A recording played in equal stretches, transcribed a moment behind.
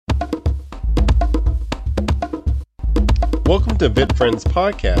Welcome to Vit Friends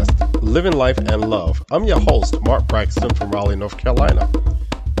Podcast, Living Life and Love. I'm your host, Mark Braxton from Raleigh, North Carolina.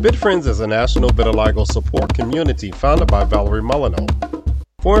 Vit Friends is a national vitiligo support community founded by Valerie Molyneux.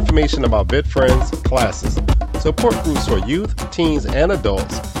 For information about Vit Friends, classes, support groups for youth, teens, and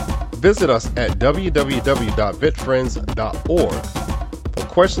adults, visit us at www.vitfriends.org. For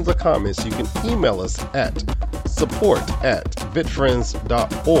questions or comments, you can email us at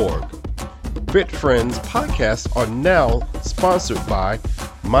support@vitfriends.org. Vit Friends podcasts are now sponsored by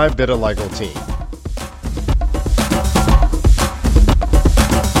My Vitiligo Team.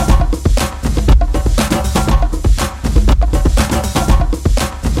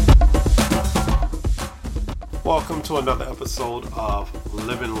 Welcome to another episode of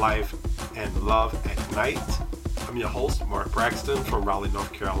Living Life and Love at Night. I'm your host, Mark Braxton from Raleigh,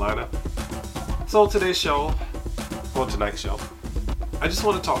 North Carolina. So tonight's show, I just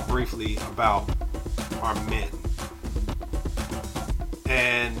want to talk briefly about our men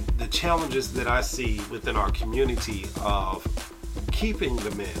and the challenges that I see within our community of keeping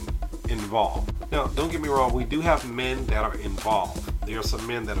the men involved. Now, don't get me wrong, we do have men that are involved. There are some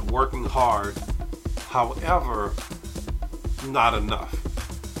men that are working hard, however, not enough.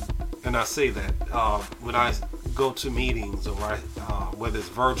 And I say that when I go to meetings or whether it's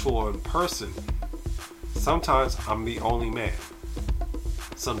virtual or in person, sometimes I'm the only man.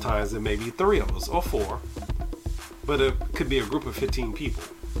 Sometimes there may be 3 of us or 4, but it could be a group of 15 people.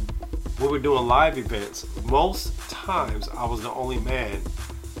 When we're doing live events, most times I was the only man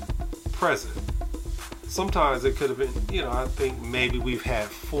present. Sometimes it could have been, I think maybe we've had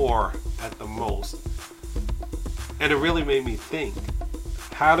 4 at the most. And it really made me think,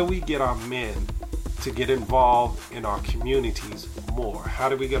 how do we get our men to get involved in our communities more? How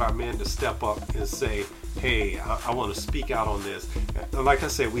do we get our men to step up and say, hey, I want to speak out on this? And like I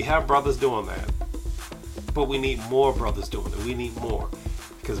said, we have brothers doing that, but we need more brothers doing it. We need more.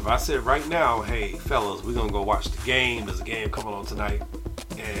 Because if I said right now, hey, fellas, we're going to go watch the game. There's a game coming on tonight,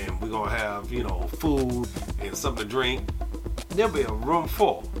 and we're going to have, food and something to drink, there'll be a room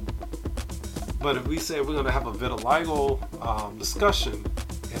full. But if we say we're going to have a vitiligo discussion,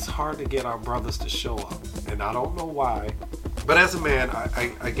 it's hard to get our brothers to show up. And I don't know why. But as a man,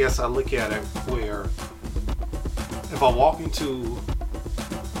 I guess I look at it where if I walk into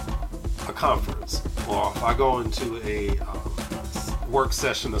a conference or if I go into a work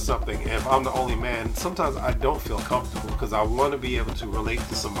session or something, and if I'm the only man, sometimes I don't feel comfortable because I want to be able to relate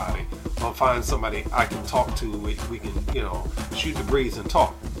to somebody or find somebody I can talk to. We can, shoot the breeze and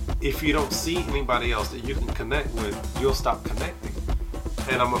talk. If you don't see anybody else that you can connect with, you'll stop connecting.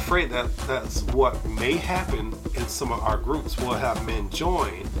 And I'm afraid that that's what may happen in some of our groups. We'll have men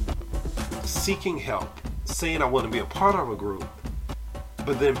join, seeking help, saying I want to be a part of a group,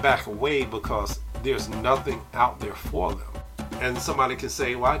 but then back away because there's nothing out there for them. And somebody can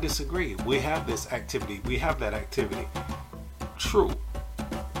say, well, I disagree. We have this activity. We have that activity. True.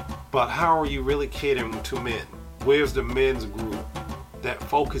 But how are you really catering to men? Where's the men's group that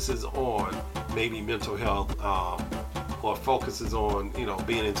focuses on maybe mental health, or focuses on,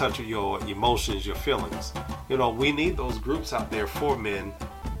 being in touch with your emotions, your feelings? We need those groups out there for men.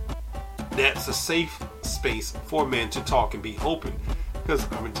 That's a safe space for men to talk and be open. Because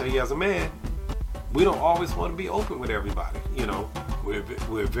I'm going to tell you, as a man, we don't always want to be open with everybody.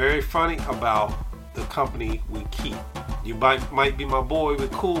 We're very funny about the company we keep. You might be my boy, we're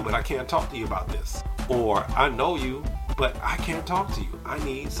cool, but I can't talk to you about this. Or I know you, but I can't talk to you. I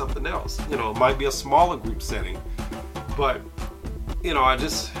need something else. It might be a smaller group setting, but it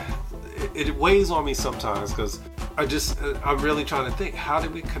weighs on me sometimes because I'm really trying to think, how do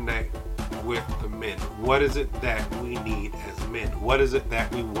we connect with the men? What is it that we need as men? What is it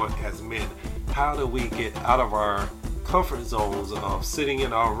that we want as men? How do we get out of our comfort zones of sitting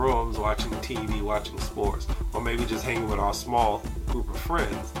in our rooms watching TV, watching sports, or maybe just hanging with our small group of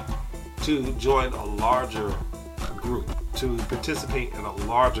friends, to join a larger group, to participate in a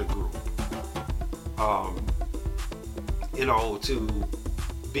larger group, to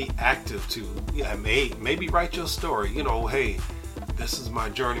be active, to maybe write your story. Hey, this is my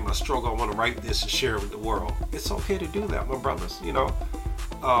journey, my struggle. I want to write this and share it with the world. It's okay to do that, my brothers.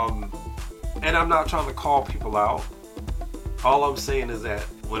 And I'm not trying to call people out. All I'm saying is that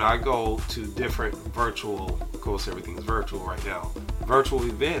when I go to different virtual, of course everything's virtual right now, virtual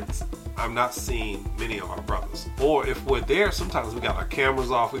events, I'm not seeing many of our brothers. Or if we're there, sometimes we got our cameras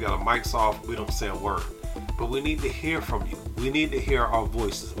off, we got our mics off, we don't say a word. But we need to hear from you. We need to hear our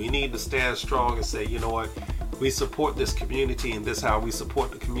voices. We need to stand strong and say, you know what, we support this community and this is how we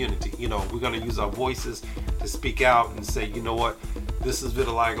support the community. We're going to use our voices to speak out and say, you know what, this is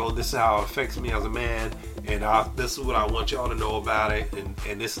vitiligo, this is how it affects me as a man, and this is what I want y'all to know about it,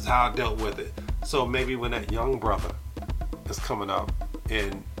 and this is how I dealt with it. So maybe when that young brother is coming up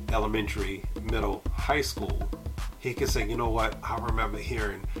in elementary, middle, high school, he can say, you know what, I remember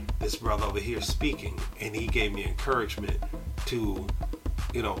hearing this brother over here speaking, and he gave me encouragement to,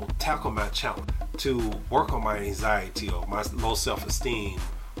 tackle my challenge, to work on my anxiety or my low self-esteem,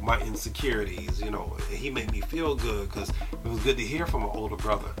 my insecurities. He made me feel good because it was good to hear from an older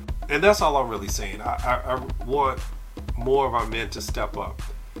brother. And that's all I'm really saying. I want more of our men to step up.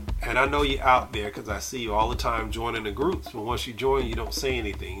 And I know you're out there because I see you all the time joining the groups, but once you join, you don't say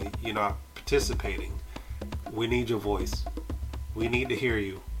anything. You're not participating. We need your voice. We need to hear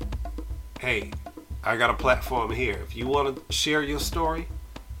you. Hey, I got a platform here. If you want to share your story,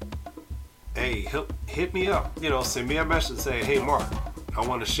 hey, hit me up. Send me a message and say, hey, Mark, I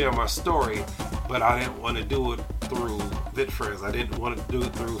want to share my story, but I didn't want to do it through VidFriends. I didn't want to do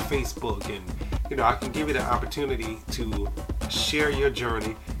it through Facebook. And, I can give you the opportunity to share your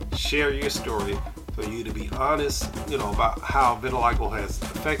journey, share your story, for you to be honest, about how vitiligo has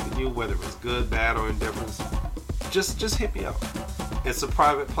affected you, whether it's good, bad, or indifference. Just hit me up. It's a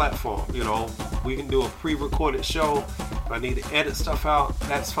private platform. We can do a pre-recorded show. If I need to edit stuff out,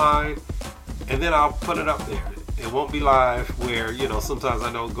 that's fine. And then I'll put it up there. It won't be live where, sometimes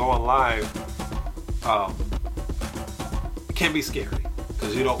I know going live can be scary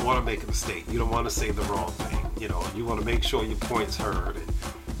because you don't want to make a mistake. You don't want to say the wrong thing. You want to make sure your point's heard, and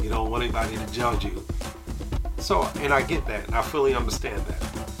you don't want anybody to judge you. So, and I get that, and I fully understand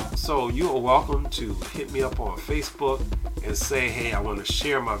that. So you are welcome to hit me up on Facebook and say, hey, I want to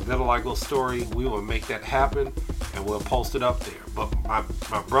share my vitiligo story. We will make that happen, and we'll post it up there. But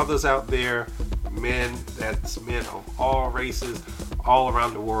my brothers out there, men of all races, all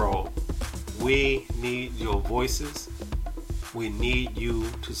around the world, we need your voices. We need you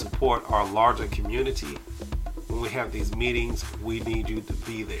to support our larger community. When we have these meetings, we need you to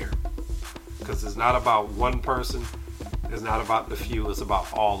be there. Because it's not about one person. It's not about the few. It's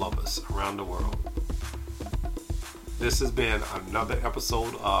about all of us around the world. This has been another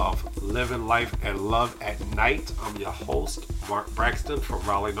episode of Living Life and Love at Night. I'm your host, Mark Braxton from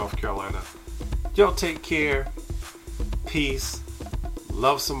Raleigh, North Carolina. Y'all take care. Peace.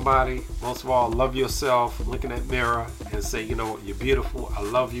 Love somebody. Most of all, love yourself. Look in that mirror and say, you know what, you're beautiful. I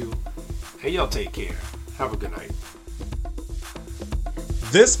love you. And y'all take care. Have a good night.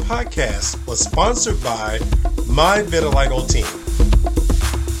 This podcast was sponsored by My Vitiligo Team.